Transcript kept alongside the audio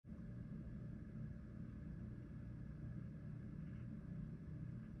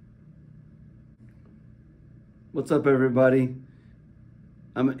What's up, everybody?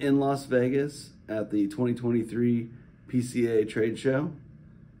 I'm in Las Vegas at the 2023 PCA trade show,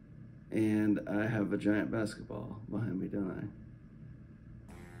 and I have a giant basketball behind me, don't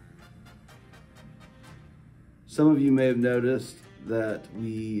I? Some of you may have noticed that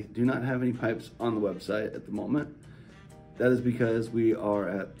we do not have any pipes on the website at the moment. That is because we are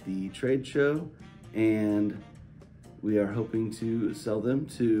at the trade show and we are hoping to sell them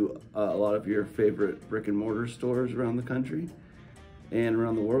to a lot of your favorite brick and mortar stores around the country and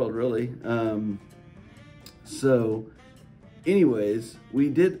around the world, really. So anyways, we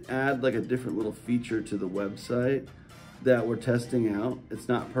did add like a different little feature to the website that we're testing out. It's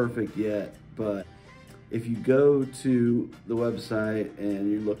not perfect yet, but if you go to the website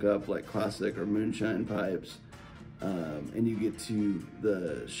and you look up like classic or moonshine pipes, and you get to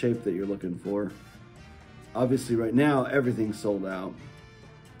the shape that you're looking for, obviously right now everything's sold out,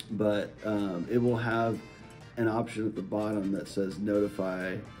 but it will have an option at the bottom that says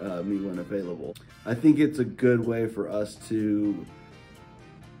notify me when available. I think it's a good way for us to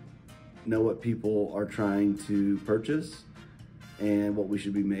know what people are trying to purchase and what we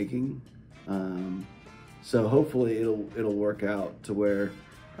should be making. So hopefully it'll work out to where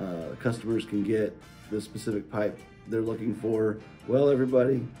customers can get the specific pipe they're looking for. Well,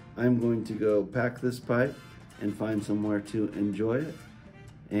 everybody, I'm going to go pack this pipe and find somewhere to enjoy it.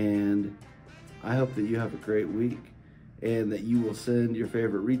 And I hope that you have a great week and that you will send your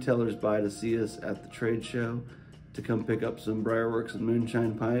favorite retailers by to see us at the trade show to come pick up some Briarworks and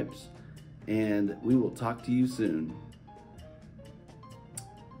Moonshine pipes. And we will talk to you soon.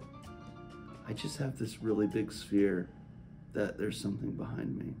 I just have this really big sphere that there's something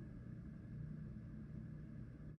behind me.